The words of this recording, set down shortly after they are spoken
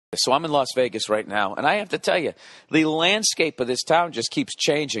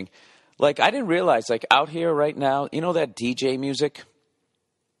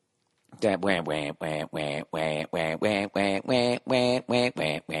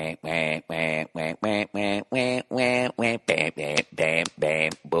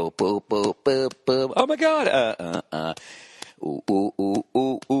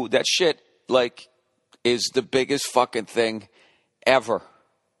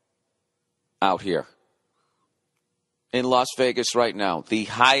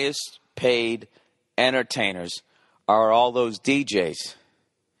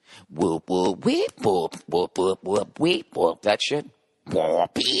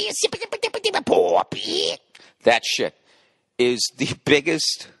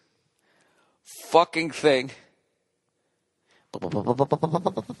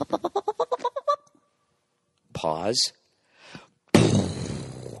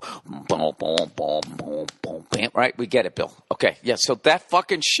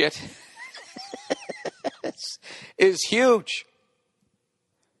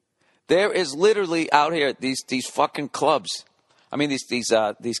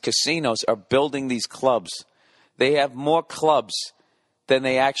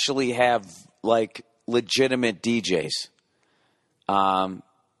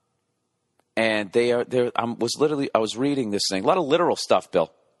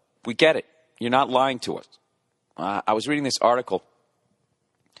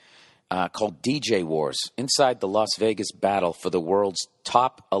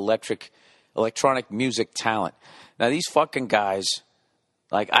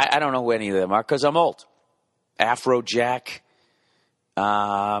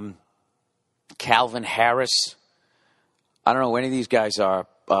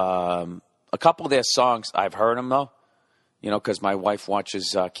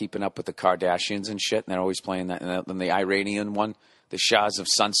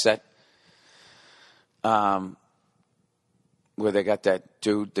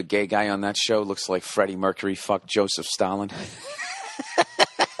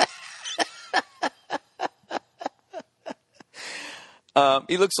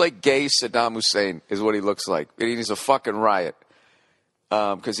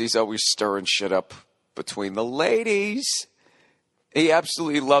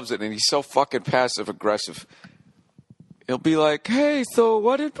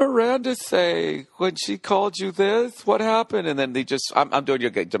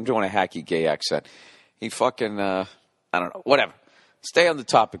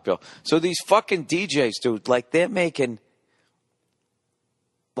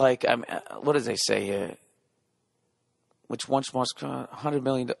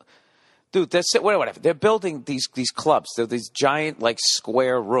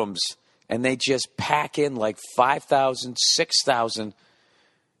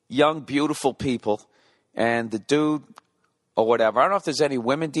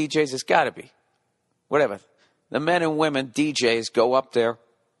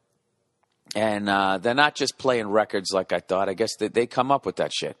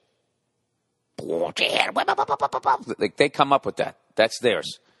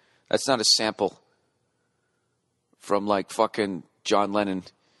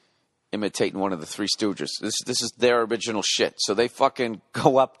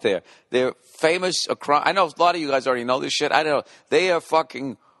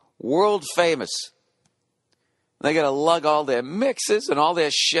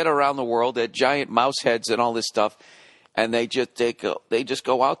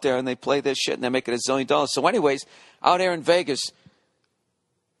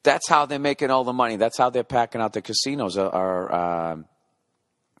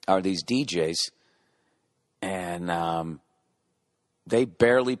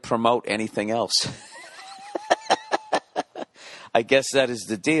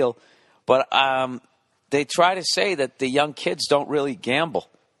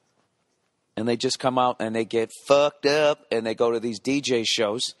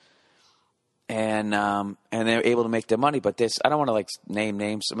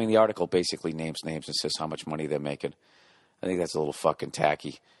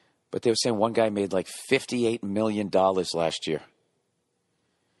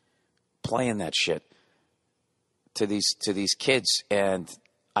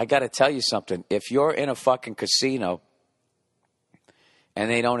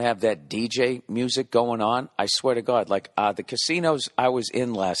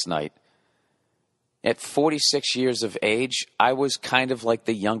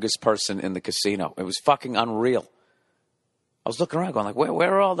I was looking around going like,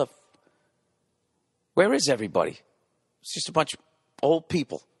 where is everybody? It's just a bunch of old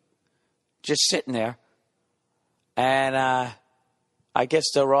people just sitting there. And I guess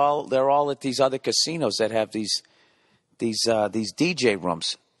they're all at these other casinos that have these DJ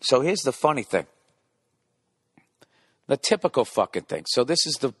rooms. So here's the funny thing. The typical fucking thing. So this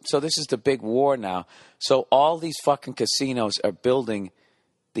is the big war now. So all these fucking casinos are building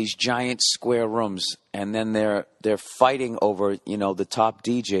these giant square rooms, and then they're fighting over, the top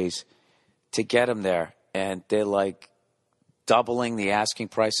DJs to get them there, and they're like doubling the asking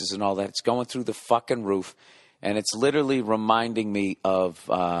prices and all that. It's going through the fucking roof, and it's literally reminding me of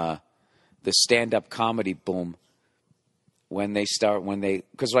the stand-up comedy boom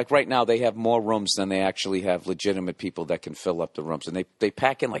because like right now they have more rooms than they actually have legitimate people that can fill up the rooms, and they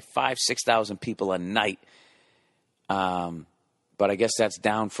pack in like 5,000-6,000 people a night. But I guess that's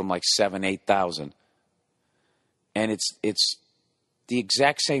down from like 7,000-8,000, and it's the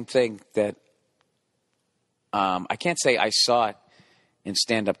exact same thing that I can't say I saw it in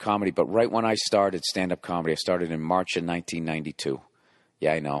stand-up comedy, but right when I started stand-up comedy, I started in March of 1992.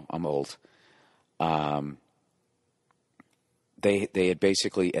 Yeah, I know, I'm old. They had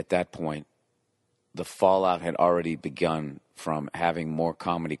basically, at that point, the fallout had already begun from having more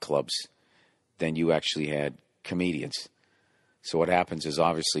comedy clubs than you actually had comedians. So what happens is,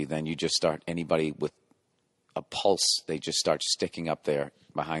 obviously, then you just start, anybody with a pulse, they just start sticking up there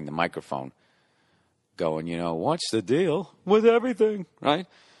behind the microphone going, what's the deal with everything, right?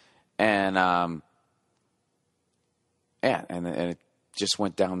 And, and it just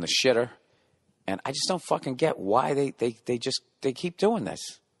went down the shitter. And I just don't fucking get why they keep doing this.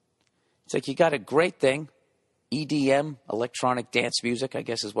 It's like you got a great thing, EDM, electronic dance music, I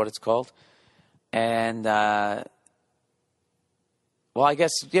guess is what it's called. And, well, I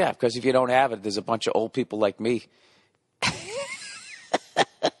guess, yeah, because if you don't have it, there's a bunch of old people like me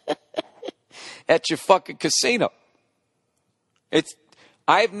at your fucking casino.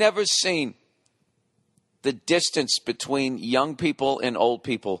 I've never seen the distance between young people and old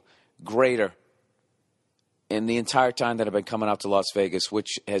people greater in the entire time that I've been coming out to Las Vegas,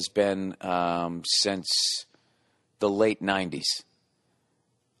 which has been since the late 90s.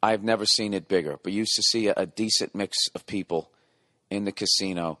 I've never seen it bigger, but you used to see a decent mix of people in the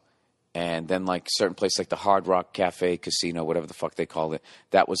casino, and then like certain place like the Hard Rock Cafe Casino, whatever the fuck they called it,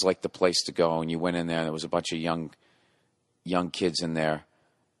 that was like the place to go, and you went in there and there was a bunch of young kids in there.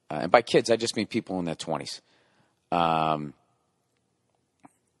 And by kids, I just mean people in their 20s.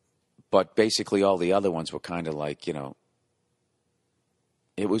 But basically all the other ones were kind of like, it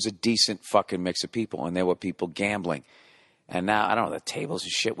was a decent fucking mix of people, and there were people gambling. And now, I don't know, the tables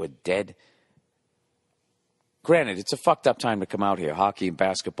and shit were dead. Granted, it's a fucked up time to come out here. Hockey and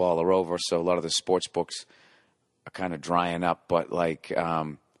basketball are over, so a lot of the sports books are kind of drying up. But, like,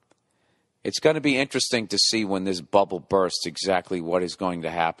 it's going to be interesting to see when this bubble bursts exactly what is going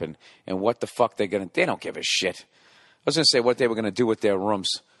to happen and what the fuck they don't give a shit. I was going to say what they were going to do with their rooms,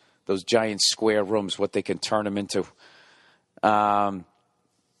 those giant square rooms, what they can turn them into.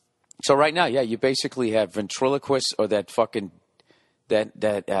 So right now, yeah, you basically have ventriloquists or that fucking that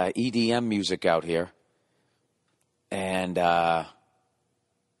EDM music out here. And I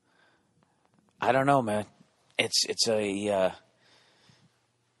don't know, man. It's a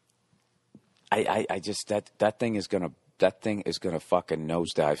I just that thing is gonna fucking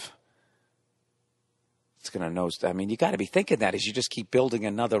nosedive. It's gonna nosedive. I mean, you got to be thinking that as you just keep building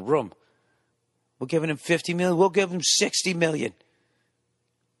another room. We're giving him $50 million. We'll give him $60 million.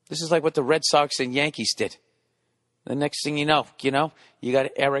 This is like what the Red Sox and Yankees did. The next thing you know, you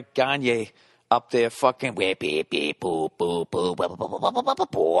got Eric Gagne up there fucking doing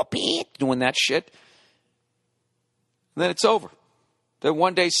that shit. And then it's over. Then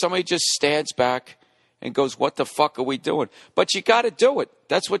one day somebody just stands back and goes, what the fuck are we doing? But you got to do it.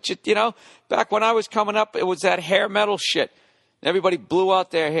 That's what back when I was coming up, it was that hair metal shit. Everybody blew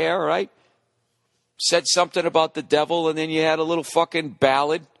out their hair, right? Said something about the devil, and then you had a little fucking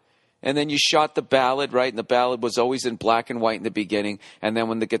ballad. And then you shot the ballad, right? And the ballad was always in black and white in the beginning. And then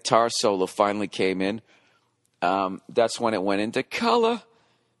when the guitar solo finally came in, that's when it went into color.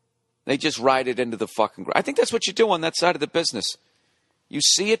 They just ride it into the fucking... I think that's what you do on that side of the business. You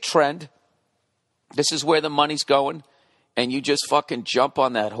see a trend. This is where the money's going. And you just fucking jump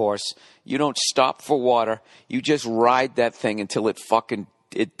on that horse. You don't stop for water. You just ride that thing until it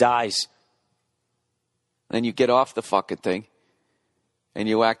dies. And then you get off the fucking thing. And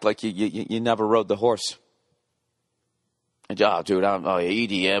you act like you never rode the horse. And, dude,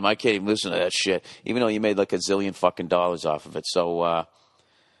 EDM, I can't even listen to that shit. Even though you made like $1 zillion fucking dollars off of it. So, I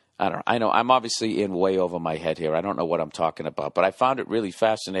I don't know. I know I'm obviously in way over my head here. I don't know what I'm talking about, but I found it really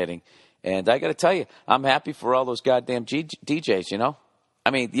fascinating. And I got to tell you, I'm happy for all those goddamn DJs, you know?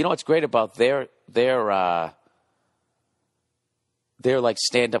 I mean, you know what's great about their like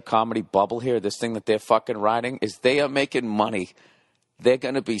stand-up comedy bubble here, this thing that they're fucking riding, is they are making money. They're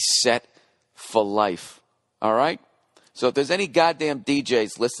going to be set for life. All right? So if there's any goddamn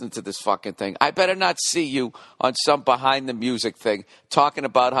DJs listening to this fucking thing, I better not see you on some behind-the-music thing talking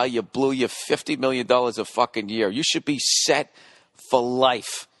about how you blew your $50 million a fucking year. You should be set for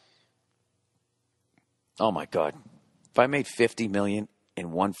life. Oh, my God. If I made $50 million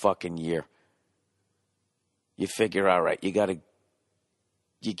in one fucking year, you figure, all right, you're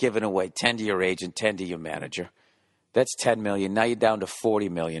giving away 10 to your agent, 10 to your manager. That's $10 million. Now you're down to $40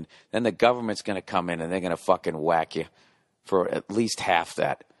 million. Then the government's going to come in and they're going to fucking whack you for at least half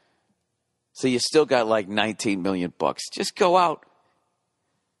that. So you still got like $19 million bucks. Just go out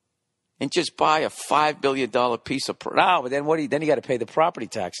and just buy a $5 billion piece of but then then you got to pay the property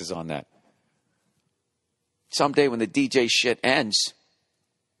taxes on that. Someday when the DJ shit ends,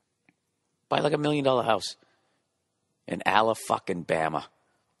 buy like $1 million house in Alabama,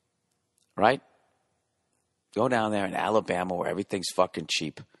 right? Go down there in Alabama where everything's fucking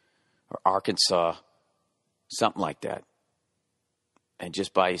cheap, or Arkansas, something like that, and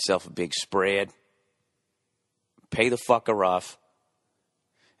just buy yourself a big spread, pay the fucker off,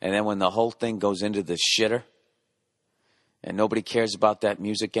 and then when the whole thing goes into the shitter and nobody cares about that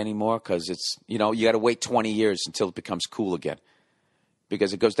music anymore because it's, you know, you got to wait 20 years until it becomes cool again.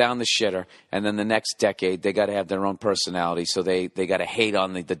 Because it goes down the shitter, and then the next decade, they got to have their own personality, so they got to hate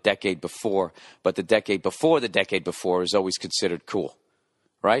on the decade before, but the decade before is always considered cool,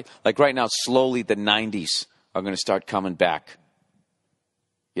 right? Like right now, slowly the 90s are going to start coming back,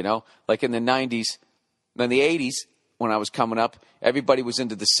 you know? Like in the 90s, then the 80s, when I was coming up, everybody was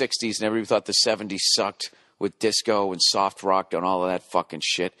into the 60s, and everybody thought the 70s sucked with disco and soft rock and all of that fucking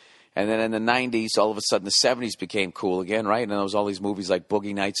shit. And then in the 90s, all of a sudden, the 70s became cool again, right? And there was all these movies like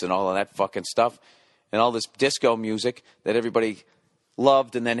Boogie Nights and all of that fucking stuff. And all this disco music that everybody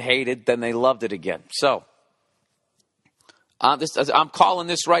loved and then hated, then they loved it again. So, I'm calling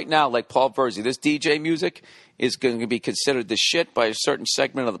this right now, like Paul Verzi. This DJ music is going to be considered the shit by a certain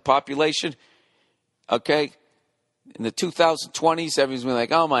segment of the population. Okay? In the 2020s, everyone's been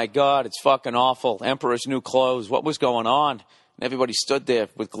like, oh my God, it's fucking awful. Emperor's New Clothes. What was going on? Everybody stood there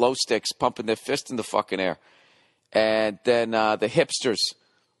with glow sticks, pumping their fist in the fucking air. And then the hipsters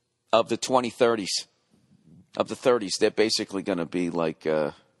of the 2030s, of the 30s, they're basically going to be like,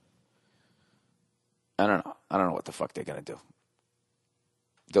 I don't know. I don't know what the fuck they're going to do.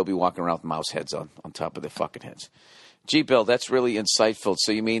 They'll be walking around with mouse heads on top of their fucking heads. Gee, Bill, that's really insightful.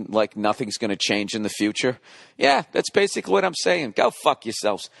 So you mean like nothing's going to change in the future? Yeah, that's basically what I'm saying. Go fuck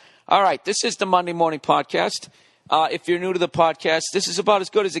yourselves. All right, this is the Monday Morning Podcast. If you're new to the podcast, this is about as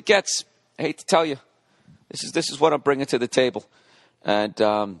good as it gets. I hate to tell you. This is what I'm bringing to the table. And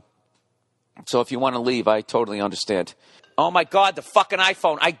so if you want to leave, I totally understand. Oh, my God, the fucking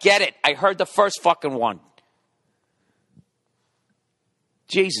iPhone. I get it. I heard the first fucking one.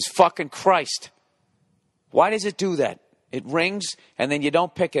 Jesus fucking Christ. Why does it do that? It rings, and then you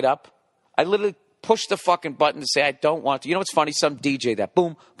don't pick it up. I literally push the fucking button to say I don't want to. You know what's funny? Some DJ that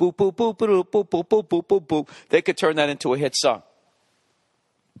boom, boop, boop, boop, boop, boop, boop, boop, boop, boop, boop. They could turn that into a hit song.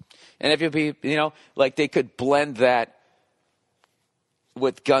 And if you be, you know, like they could blend that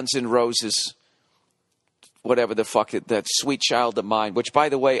with Guns N' Roses, whatever the fuck, that Sweet Child of Mine, which, by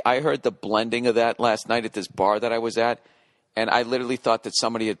the way, I heard the blending of that last night at this bar that I was at, and I literally thought that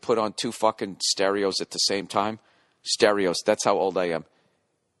somebody had put on two fucking stereos at the same time. Stereos, that's how old I am.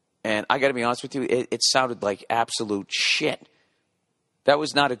 And I got to be honest with you, it sounded like absolute shit. That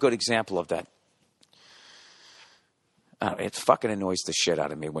was not a good example of that. It fucking annoys the shit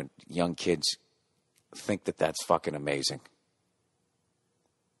out of me when young kids think that that's fucking amazing.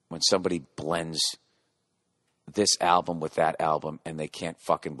 When somebody blends this album with that album and they can't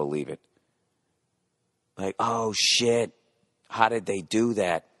fucking believe it. Like, oh shit, how did they do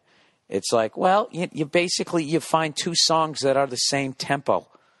that? It's like, well, you basically, you find two songs that are the same tempo.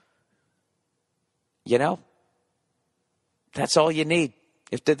 You know? That's all you need.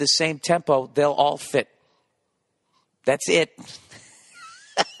 If they're the same tempo, they'll all fit. That's it.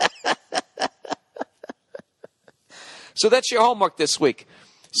 So that's your homework this week.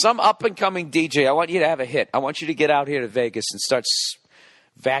 Some up-and-coming DJ, I want you to have a hit. I want you to get out here to Vegas and start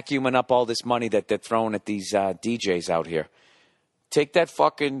vacuuming up all this money that they're throwing at these DJs out here. Take that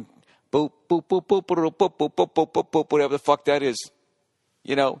fucking boop, boop, boop, boop, boop, boop, boop, boop, boop, boop, boop, whatever the fuck that is.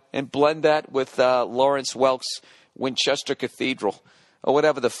 You know, and blend that with Lawrence Welk's Winchester Cathedral. or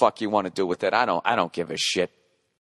whatever the fuck you want to do with it. I don't give a shit.